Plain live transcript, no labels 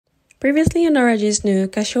Previously on Noraji's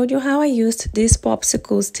Nook, I showed you how I used these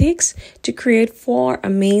popsicle sticks to create 4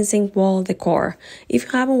 amazing wall decor. If you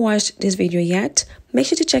haven't watched this video yet, make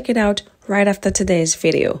sure to check it out right after today's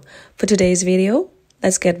video. For today's video,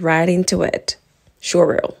 let's get right into it.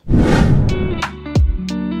 Sure will.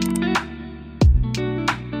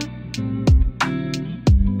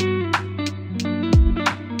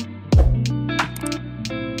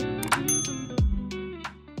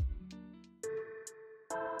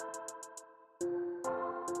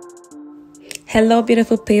 Hello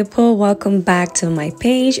beautiful people, welcome back to my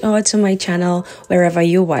page or to my channel wherever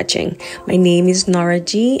you're watching. My name is Nora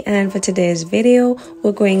G, and for today's video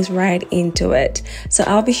we're going right into it. So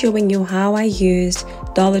I'll be showing you how I used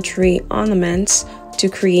Dollar Tree ornaments to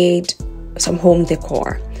create some home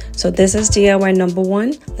decor. So this is DIY number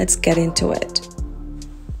 1. Let's get into it.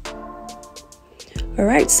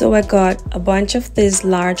 Alright, so I got a bunch of these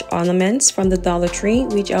large ornaments from the Dollar Tree,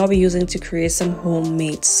 which I'll be using to create some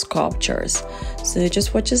homemade sculptures. So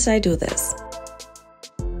just watch as I do this.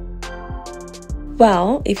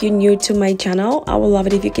 Well, if you're new to my channel, I would love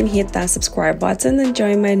it if you can hit that subscribe button and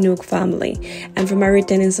join my Nook family. And for my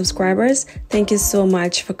returning subscribers, thank you so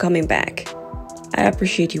much for coming back. I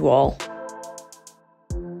appreciate you all.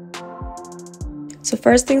 So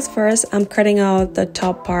first things first, I'm cutting out the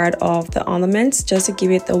top part of the ornaments just to give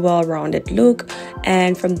it a well-rounded look,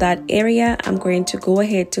 and from that area I'm going to go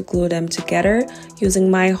ahead to glue them together using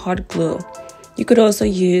my hot glue. You could also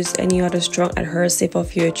use any other strong adhesive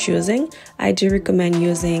of your choosing. I do recommend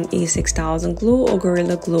using a 6000 glue or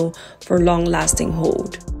Gorilla Glue for long-lasting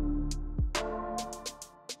hold.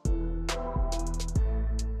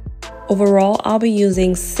 Overall, I'll be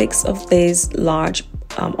using 6 of these large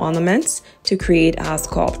ornaments to create our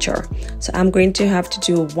sculpture. So I'm going to have to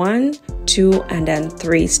do 1, 2, and then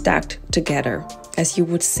 3 stacked together, as you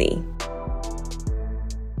would see.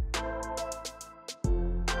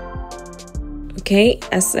 Okay,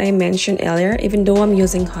 as I mentioned earlier, even though I'm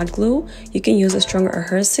using hot glue, you can use a stronger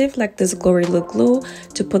adhesive like this Gorilla Glue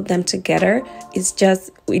to put them together. It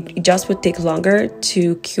just would take longer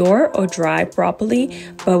to cure or dry properly,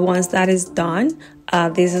 but once that is done,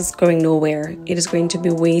 this is going nowhere. It is going to be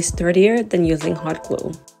way sturdier than using hot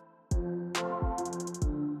glue.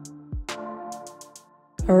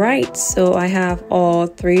 Alright, so I have all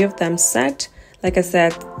 3 of them set. Like I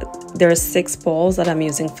said, there are 6 balls that I'm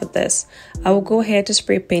using for this. I will go ahead to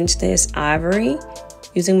spray paint this ivory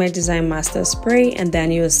using my Design Master spray, and then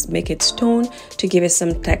make it stone to give it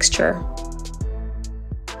some texture.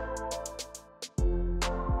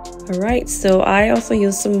 Alright, so I also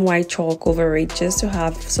use some white chalk over it just to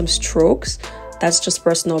have some strokes. That's just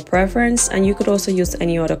personal preference, and you could also use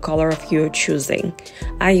any other color of your choosing.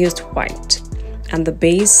 I used white, and the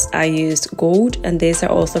base I used gold, and these are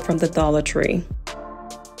also from the Dollar Tree.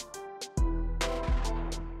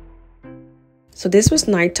 So this was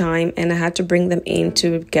nighttime and I had to bring them in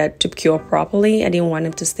to get to cure properly. I didn't want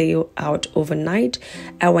them to stay out overnight.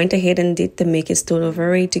 I went ahead and did the Make It Stone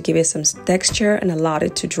over it to give it some texture and allowed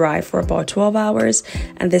it to dry for about 12 hours.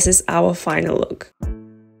 And this is our final look.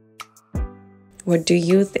 What do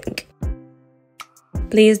you think?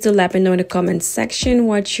 Please do let me know in the comments section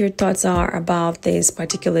what your thoughts are about this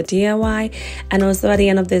particular DIY. And also at the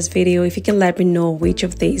end of this video, if you can let me know which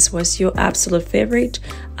of these was your absolute favorite,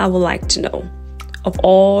 I would like to know. Of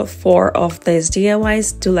all 4 of these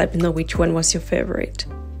DIYs, do let me know which one was your favorite.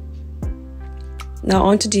 Now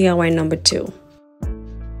on to DIY number 2.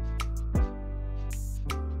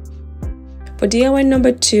 For DIY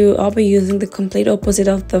number 2, I'll be using the complete opposite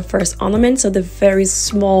of the first ornament, so the very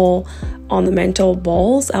small ornamental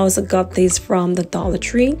balls. I also got these from the Dollar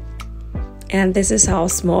Tree, and this is how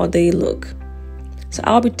small they look. So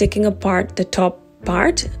I'll be taking apart the top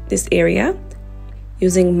part, this area,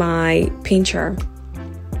 using my pincher.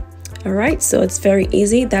 Alright, so it's very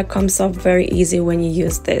easy. That comes off very easy when you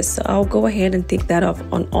use this. So I'll go ahead and take that off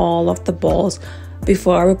on all of the balls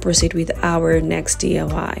before I will proceed with our next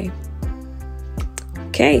DIY.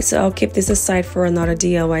 Okay, so I'll keep this aside for another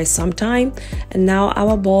DIY sometime. And now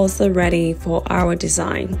our balls are ready for our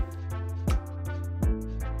design.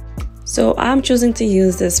 So I'm choosing to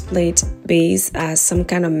use this plate base as some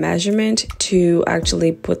kind of measurement to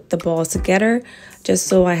actually put the balls together, just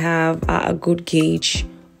so I have a good gauge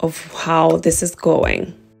of how this is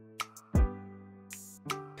going.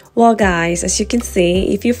 Well guys, as you can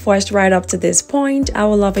see, if you've watched right up to this point, I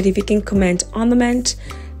would love it if you can comment ornament,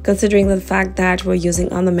 considering the fact that we're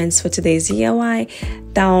using ornaments for today's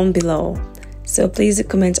DIY, down below. So please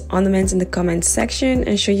comment ornaments in the comment section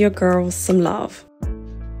and show your girls some love.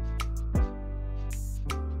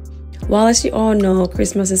 Well, as you all know,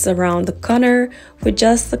 Christmas is around the corner. With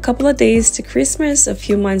just a couple of days to Christmas, a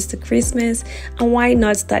few months to Christmas, and why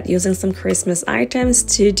not start using some Christmas items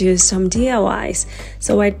to do some DIYs?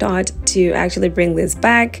 So I thought to actually bring this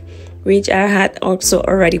back, which I had also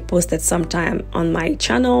already posted sometime on my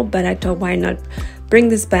channel, but I thought why not bring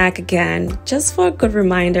this back again just for a good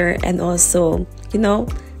reminder, and also, you know,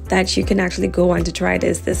 that you can actually go on to try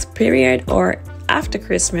this period or after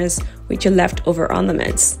Christmas with your leftover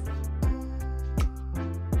ornaments.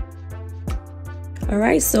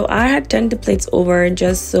 Alright, so I had turned the plates over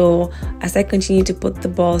just so as I continue to put the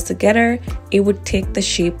balls together, it would take the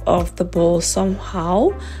shape of the ball somehow.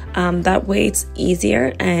 That way it's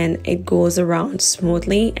easier and it goes around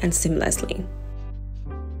smoothly and seamlessly.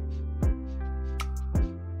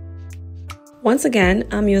 Once again,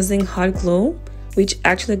 I'm using hot glue, which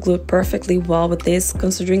actually glued perfectly well with this,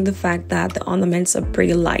 considering the fact that the ornaments are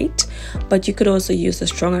pretty light, but you could also use a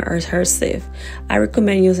stronger adhesive. I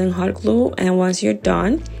recommend using hot glue, and once you're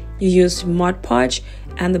done, you use Mod Podge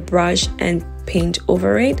and the brush and paint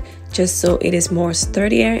over it just so it is more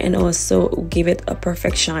sturdier and also give it a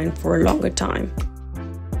perfect shine for a longer time.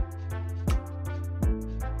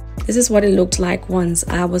 This is what it looked like once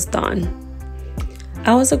I was done.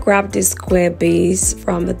 I also grabbed this square base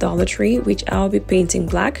from the Dollar Tree, which I'll be painting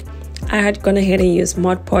black. I had gone ahead and used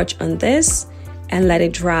Mod Podge on this and let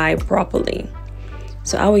it dry properly.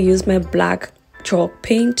 So I will use my black chalk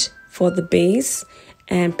paint for the base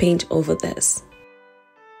and paint over this.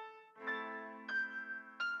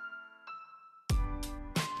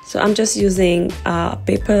 So I'm just using a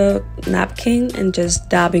paper napkin and just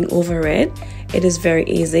dabbing over it. It is very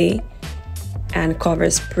easy and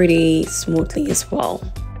covers pretty smoothly as well.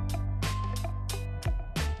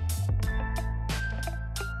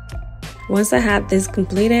 Once I had this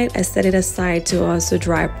completed, I set it aside to also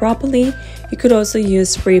dry properly. You could also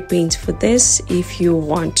use spray paint for this if you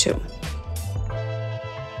want to.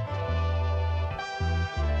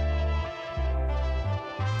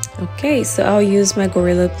 Okay, so I'll use my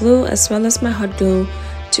Gorilla Glue as well as my hot glue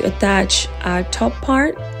to attach our top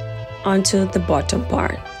part onto the bottom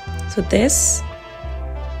part. So this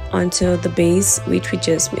onto the base which we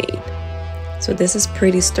just made. So this is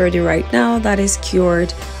pretty sturdy right now, that is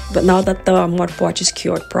cured, but now that the Mod Podge is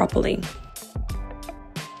cured properly.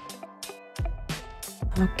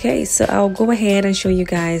 Okay, so I'll go ahead and show you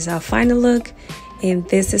guys our final look, and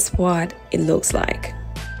this is what it looks like.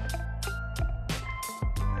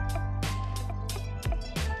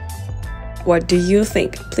 What do you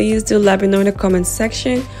think? Please do let me know in the comment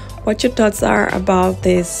section what your thoughts are about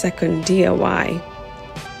this second DIY.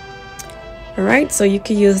 Alright, so you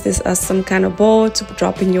can use this as some kind of bowl to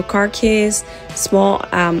drop in your car keys, small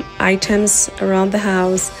items around the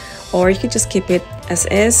house, or you could just keep it as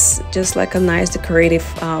is, just like a nice decorative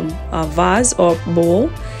vase or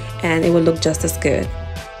bowl, and it will look just as good.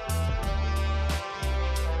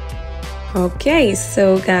 Okay,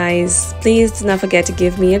 so guys, please do not forget to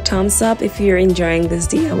give me a thumbs up if you're enjoying this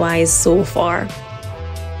DIY so far.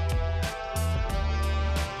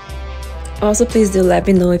 Also, please do let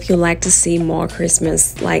me know if you'd like to see more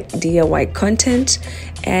Christmas like DIY content,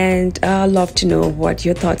 and I'd love to know what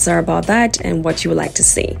your thoughts are about that and what you would like to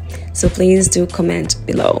see. So please do comment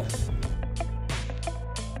below.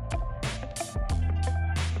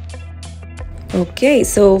 Okay,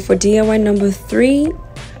 so for DIY number 3,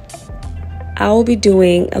 I will be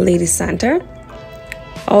doing a Lady Santa.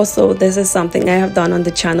 Also, this is something I have done on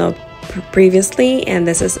the channel previously, and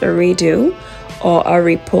this is a redo or a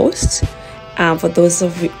repost. For those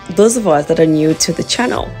of us that are new to the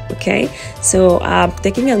channel. Okay, so I'm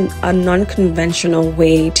taking a non-conventional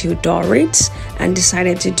way to draw it and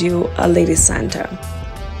decided to do a Lady Santa.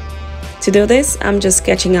 To do this, I'm just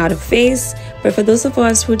sketching out a face, but for those of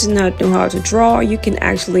us who do not know how to draw, you can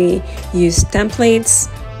actually use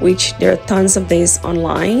templates, which there are tons of these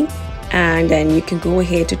online, and then you can go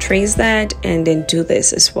ahead to trace that and then do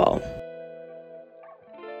this as well.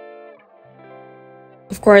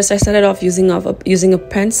 Of course, I started off using a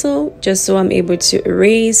pencil just so I'm able to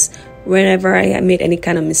erase whenever I made any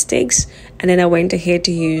kind of mistakes, and then I went ahead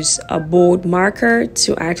to use a bold marker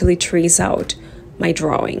to actually trace out my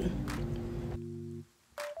drawing.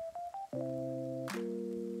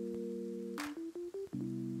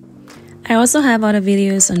 I also have other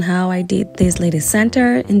videos on how I did this Lady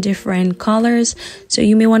Santa in different colors, so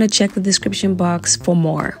you may want to check the description box for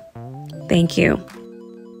more. Thank you.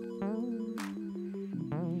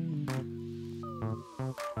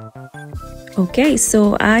 Okay,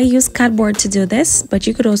 so I use cardboard to do this, but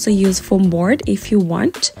you could also use foam board if you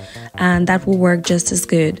want, and that will work just as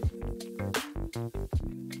good.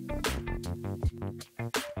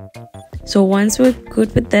 So once we're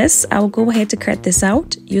good with this, I'll go ahead to cut this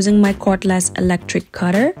out using my cordless electric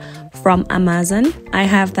cutter from Amazon. I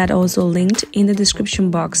have that also linked in the description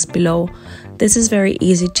box below. This is very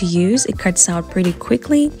easy to use. It cuts out pretty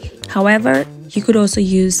quickly. However, you could also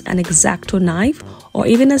use an X-Acto knife or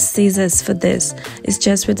even a scissors for this. It's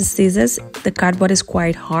just with the scissors, the cardboard is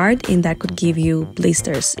quite hard and that could give you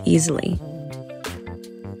blisters easily.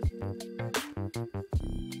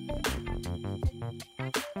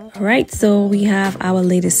 Alright, so we have our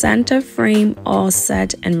Lady Santa frame all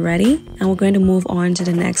set and ready, and we're going to move on to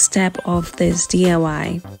the next step of this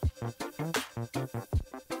DIY.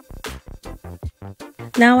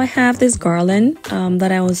 Now I have this garland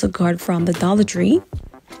that I also got from the Dollar Tree.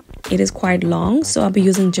 It is quite long, so I'll be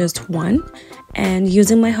using just one. And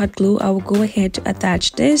using my hot glue, I will go ahead to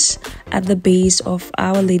attach this at the base of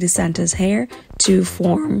our Lady Santa's hair to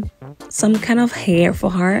form some kind of hair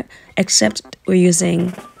for her, except we're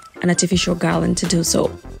using an artificial garland to do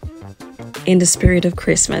so, in the spirit of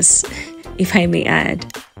Christmas, if I may add.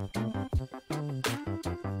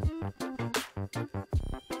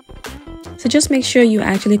 So just make sure you're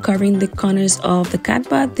actually covering the corners of the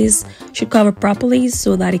cardboard. This should cover properly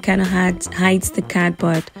so that it kind of hides the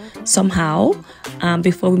cardboard somehow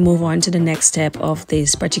before we move on to the next step of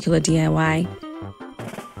this particular DIY.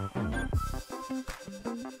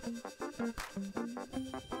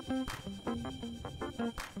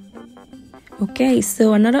 Okay,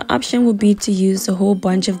 so another option would be to use a whole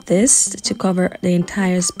bunch of this to cover the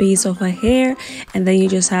entire space of her hair, and then you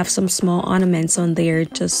just have some small ornaments on there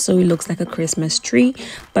just so it looks like a Christmas tree.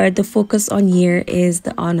 But the focus on here is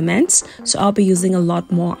the ornaments, so I'll be using a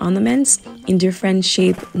lot more ornaments in different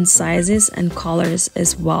shapes and sizes and colors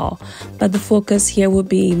as well. But the focus here will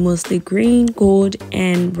be mostly green, gold,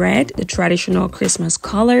 and red, the traditional Christmas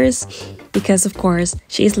colors, because of course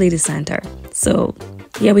she is Lady Santa. So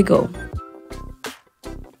here we go.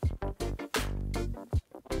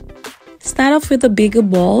 Start off with the bigger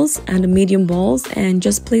balls and the medium balls and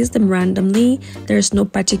just place them randomly. There's no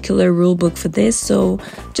particular rule book for this, so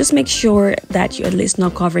just make sure that you're at least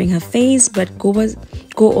not covering her face, but go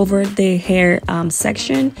over the hair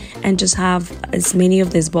section and just have as many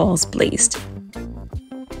of these balls placed.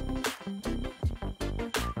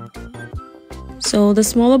 So the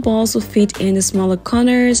smaller balls will fit in the smaller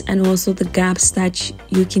corners and also the gaps that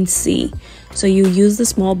you can see. So you use the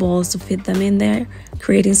small balls to fit them in there,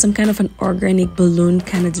 creating some kind of an organic balloon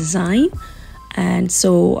kind of design. And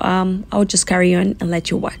so I'll just carry on and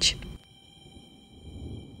let you watch.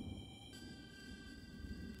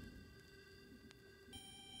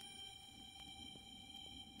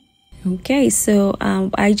 Okay, so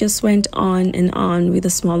I just went on and on with the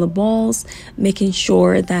smaller balls, making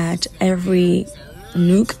sure that every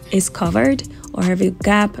nook is covered or every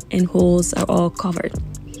gap and holes are all covered.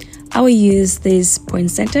 I will use these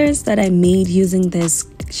poinsettias that I made using this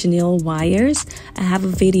chenille wires. I have a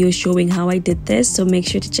video showing how I did this, so make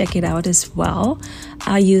sure to check it out as well.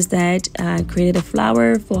 I used that, created a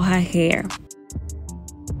flower for her hair.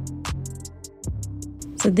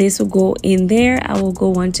 So this will go in there. I will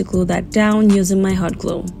go on to glue that down using my hot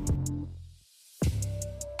glue.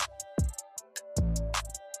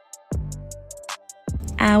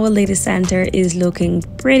 Our Lady Santa is looking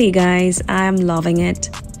pretty, guys. I'm loving it.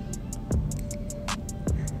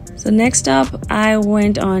 So next up, I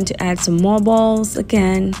went on to add some more balls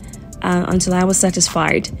again until I was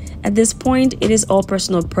satisfied. At this point, it is all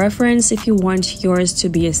personal preference. If you want yours to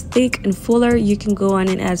be as thick and fuller, you can go on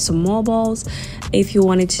and add some more balls. If you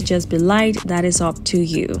want it to just be light, that is up to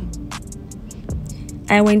you.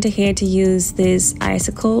 I went ahead to use these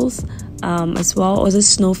icicles as well as the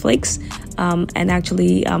snowflakes and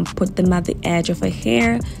actually put them at the edge of her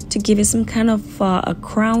hair to give it some kind of a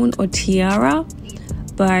crown or tiara.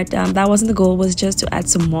 But that wasn't the goal, was just to add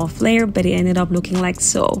some more flair, but it ended up looking like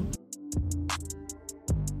so.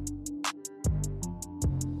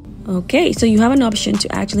 Okay, so you have an option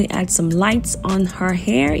to actually add some lights on her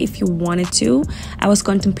hair if you wanted to. I was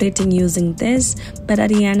contemplating using this, but at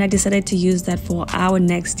the end I decided to use that for our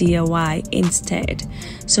next DIY instead.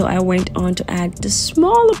 So I went on to add the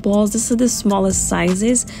smaller balls. These are the smallest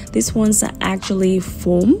sizes. These ones are actually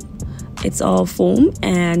foam. It's all foam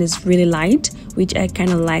and it's really light, which I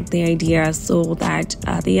kind of like the idea, so that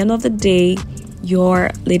at the end of the day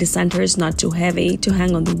your Lady Santa is not too heavy to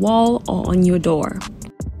hang on the wall or on your door.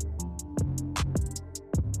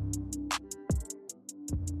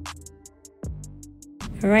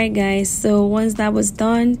 Alright guys, so once that was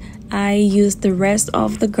done, I used the rest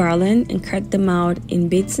of the garland and cut them out in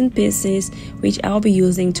bits and pieces, which I'll be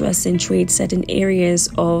using to accentuate certain areas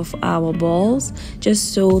of our balls,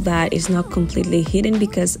 just so that it's not completely hidden,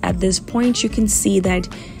 because at this point you can see that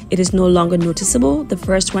it is no longer noticeable. The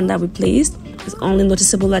first one that we placed is only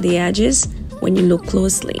noticeable at the edges when you look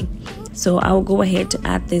closely. So I will go ahead to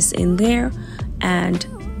add this in there, and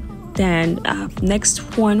then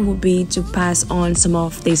next one will be to pass on some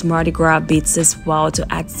of these Mardi Gras beads as well to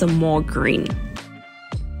add some more green.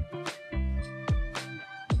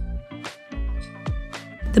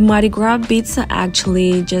 The Mardi Gras beads are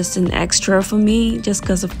actually just an extra for me, just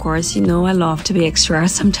because of course, you know, I love to be extra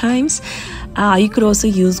sometimes. You could also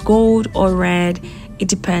use gold or red, it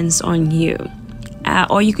depends on you.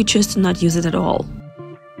 Or you could choose to not use it at all.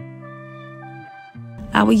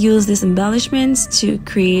 I will use these embellishments to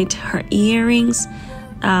create her earrings.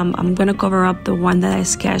 I'm going to cover up the one that I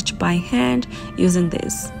sketched by hand using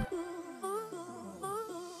this.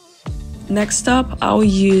 Next up, I'll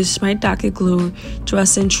use my Decor glue to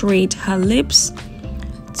accentuate her lips,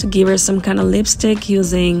 to give her some kind of lipstick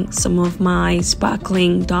using some of my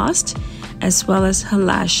sparkling dust, as well as her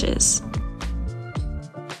lashes.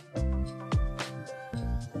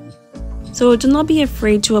 So do not be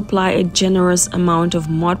afraid to apply a generous amount of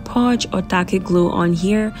Mod Podge or Decor glue on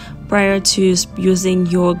here prior to using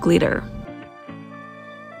your glitter.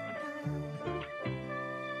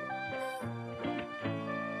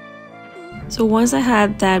 So once I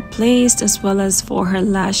had that placed, as well as for her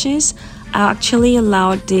lashes, I actually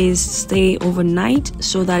allowed this to stay overnight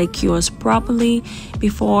so that it cures properly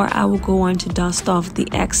before I will go on to dust off the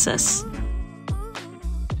excess.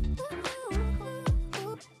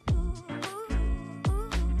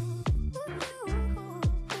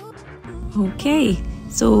 Okay,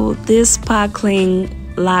 so this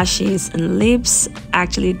sparkling lashes and lips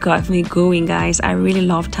actually got me going, guys. I really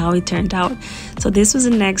loved how it turned out. So this was the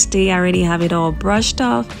next day. I already have it all brushed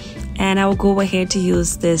off, and I will go ahead to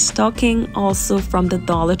use this stocking also from the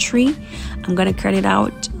Dollar Tree. I'm gonna cut it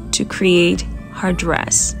out to create her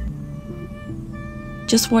dress.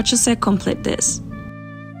 Just watch as I complete this.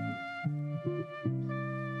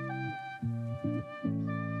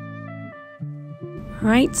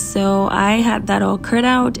 Right, so I had that all cut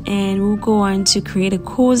out, and we'll go on to create a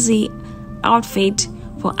cozy outfit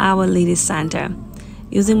for our Lady Santa.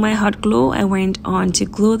 Using my hot glue, I went on to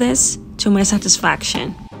glue this to my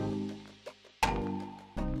satisfaction.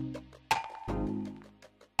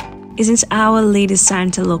 Isn't our Lady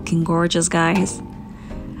Santa looking gorgeous, guys?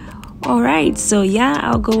 Alright, so yeah,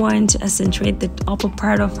 I'll go on to accentuate the upper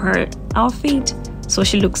part of her outfit so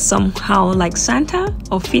she looks somehow like Santa,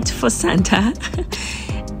 or fit for Santa.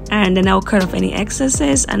 And then I'll cut off any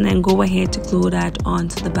excesses and then go ahead to glue that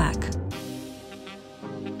onto the back.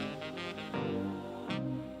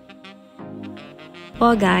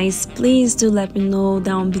 Well guys, please do let me know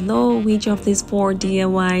down below which of these 4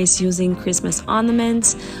 DIYs using Christmas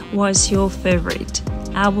ornaments was your favorite.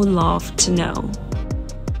 I would love to know.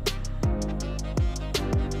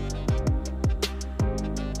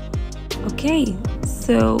 Okay,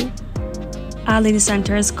 so our Lady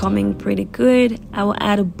Santa is coming pretty good. I will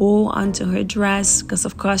add a bow onto her dress because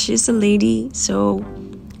of course she's a lady, so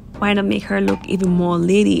why not make her look even more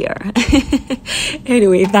ladier?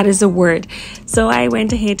 Anyway, if that is a word. So I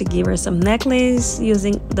went ahead to give her some necklace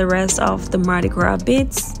using the rest of the Mardi Gras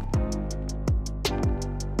beads.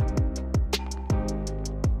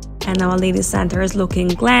 And our Lady Santa is looking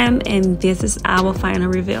glam, and this is our final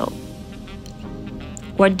reveal.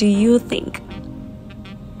 What do you think?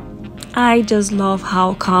 I just love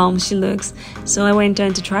how calm she looks. So I went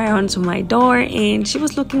on to try her onto my door, and she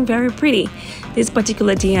was looking very pretty. This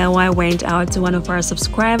particular DIY went out to one of our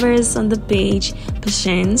subscribers on the page,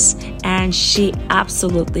 Patience, and she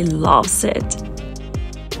absolutely loves it.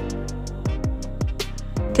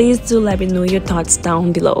 Please do let me know your thoughts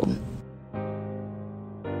down below.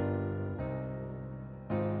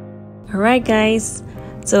 Alright guys,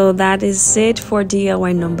 so that is it for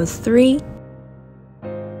DIY number 3.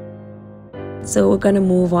 So we're gonna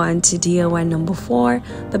move on to DIY number 4.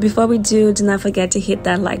 But before we do not forget to hit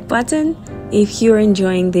that like button if you're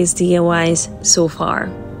enjoying these DIYs so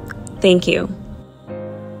far. Thank you.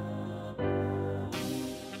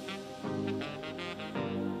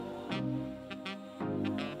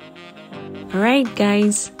 Alright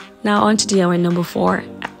guys, now on to DIY number 4.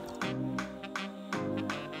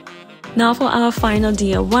 Now for our final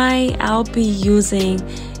DIY, I'll be using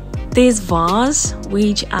this vase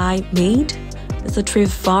which I made. It's a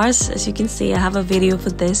thrift vase. As you can see, I have a video for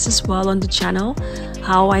this as well on the channel,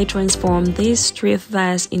 how I transformed this thrift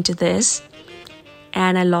vase into this.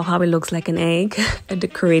 and I love how it looks like an egg, a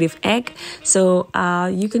decorative egg. So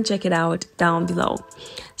you can check it out down below.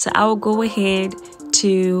 So I will go ahead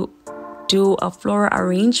to do a floral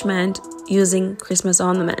arrangement using Christmas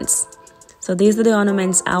ornaments. So these are the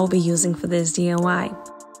ornaments I will be using for this DIY.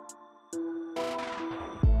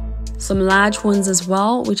 Some large ones as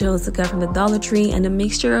well, which I also got from the Dollar Tree, and a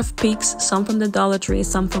mixture of picks, some from the Dollar Tree,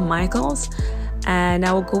 some from Michael's. And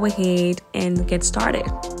I will go ahead and get started.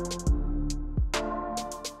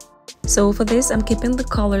 So for this, I'm keeping the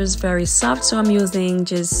colors very soft, so I'm using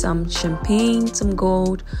just some champagne, some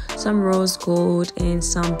gold, some rose gold, and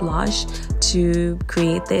some blush to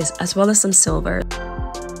create this, as well as some silver.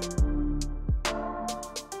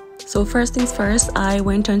 So first things first, I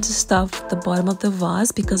went on to stuff the bottom of the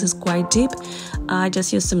vase because it's quite deep. I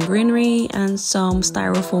just used some greenery and some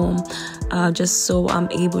styrofoam just so I'm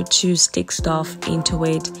able to stick stuff into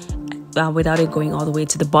it without it going all the way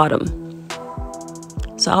to the bottom.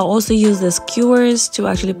 So I'll also use the skewers to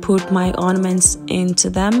actually put my ornaments into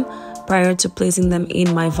them prior to placing them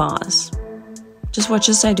in my vase. Just watch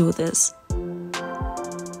as I do this.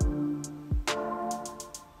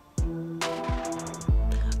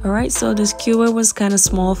 Alright, so the skewer was kind of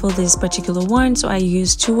small for this particular one, so I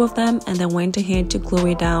used 2 of them and then went ahead to glue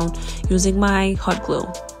it down using my hot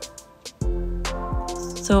glue.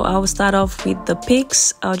 So I will start off with the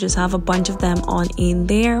picks. I'll just have a bunch of them on in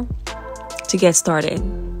there to get started.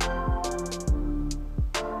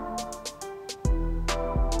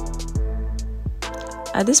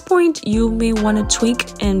 At this point, you may want to tweak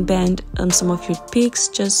and bend some of your picks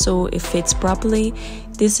just so it fits properly.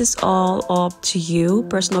 This is all up to you,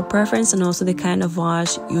 personal preference, and also the kind of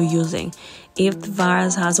vase you're using. If the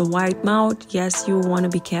vase has a wide mouth, yes, you want to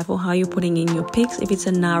be careful how you're putting in your picks. If it's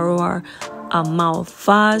a narrower mouth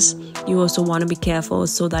vase, you also want to be careful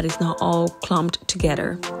so that it's not all clumped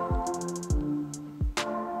together.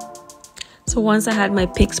 So once I had my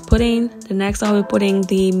picks put in, the next I'll be putting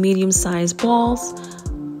the medium-sized balls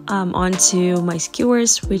onto my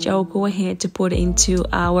skewers, which I'll go ahead to put into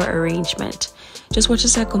our arrangement. Just watch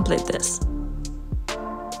as I complete this.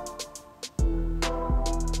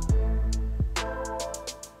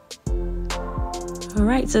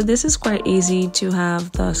 Alright, so this is quite easy to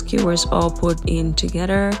have the skewers all put in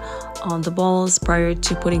together on the balls prior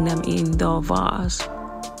to putting them in the vase.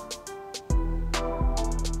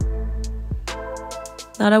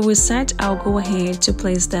 Now that we're set, I'll go ahead to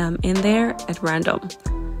place them in there at random.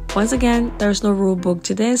 Once again, there's no rule book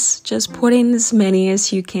to this. Just put in as many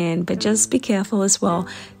as you can, but just be careful as well.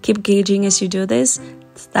 Keep gauging as you do this,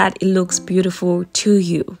 so that it looks beautiful to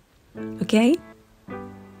you. Okay?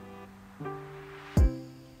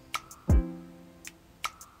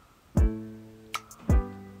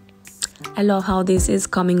 I love how this is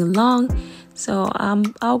coming along. So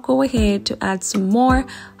I'll go ahead to add some more.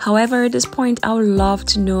 However, at this point, I would love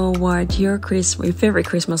to know what your favorite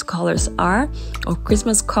Christmas colors are, or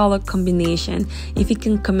Christmas color combination. If you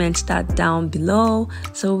can comment that down below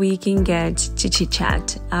so we can get to chit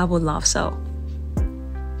chat, I would love so.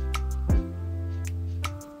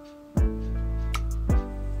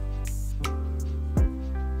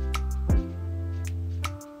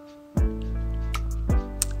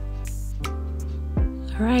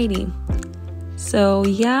 Alrighty. So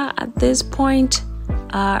yeah, at this point,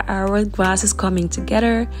 our vase is coming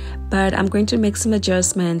together, but I'm going to make some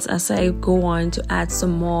adjustments as I go on to add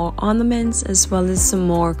some more ornaments as well as some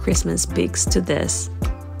more Christmas picks to this.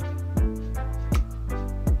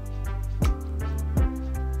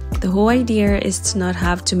 The whole idea is to not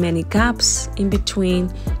have too many gaps in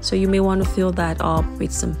between, so you may want to fill that up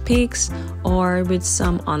with some picks or with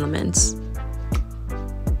some ornaments.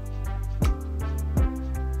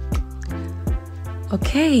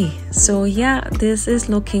 Okay, so yeah, this is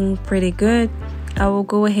looking pretty good. I will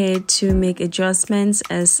go ahead to make adjustments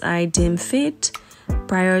as I deem fit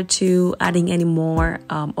prior to adding any more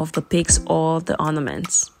of the picks or the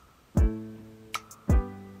ornaments.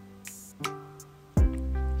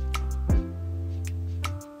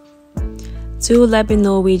 To let me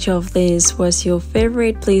know which of these was your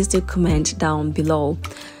favorite, please do comment down below.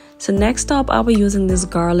 So next up, I'll be using this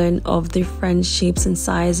garland of different shapes and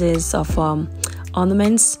sizes of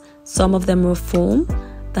ornaments. Some of them were foam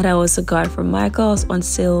that I also got from Michael's on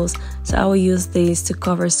sales, so I will use these to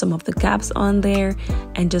cover some of the gaps on there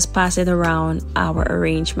and just pass it around our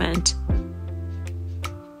arrangement.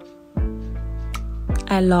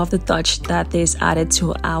 I love the touch that this added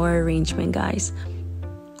to our arrangement, guys.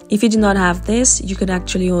 If you do not have this, you could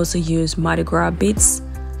actually also use Mardi Gras beads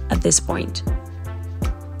at this point.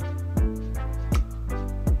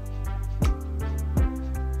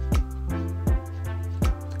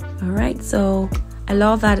 Alright, so I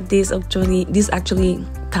love that this actually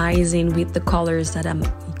ties in with the colors that I'm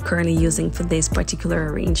currently using for this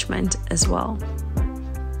particular arrangement as well.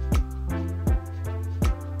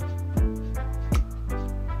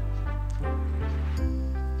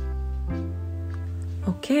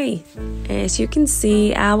 Okay, as you can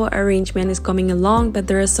see, our arrangement is coming along, but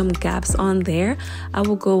there are some gaps on there. I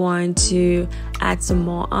will go on to add some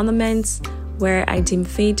more ornaments where I deem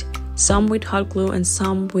fit, some with hot glue and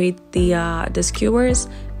some with the skewers,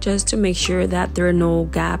 just to make sure that there are no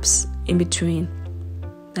gaps in between,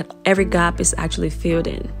 that every gap is actually filled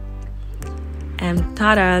in. And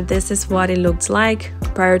ta-da, this is what it looks like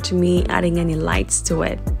prior to me adding any lights to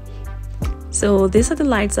it. So these are the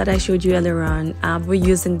lights that I showed you earlier on. We're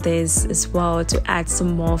using this as well to add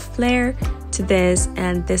some more flair to this,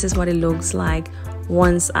 and this is what it looks like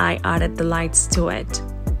once I added the lights to it.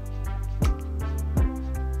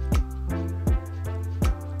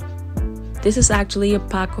 This is actually a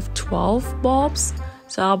pack of 12 bulbs,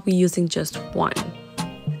 so I'll be using just one.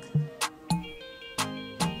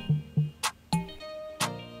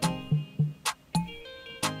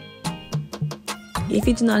 If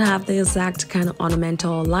you do not have the exact kind of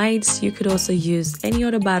ornamental lights, you could also use any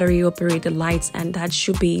other battery operated lights, and that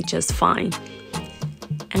should be just fine.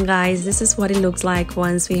 And guys, this is what it looks like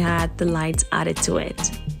once we had the lights added to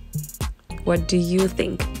it. What do you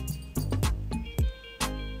think?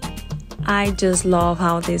 I just love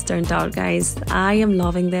how this turned out, guys. I am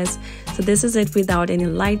loving this. So this is it without any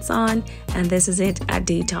lights on, and this is it at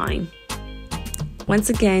daytime. Once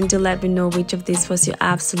again, do let me know which of these was your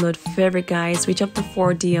absolute favorite, guys. Which of the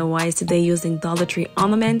 4 DIYs today using Dollar Tree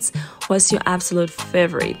ornaments was your absolute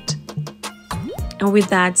favorite? And with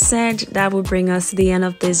that said, that will bring us to the end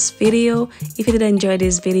of this video. If you did enjoy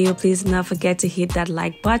this video, please do not forget to hit that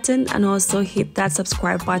like button and also hit that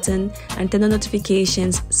subscribe button and turn on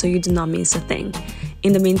notifications so you do not miss a thing.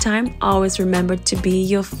 In the meantime, always remember to be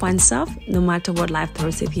your fun self no matter what life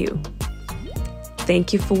throws at you.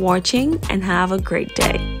 Thank you for watching and have a great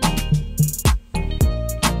day.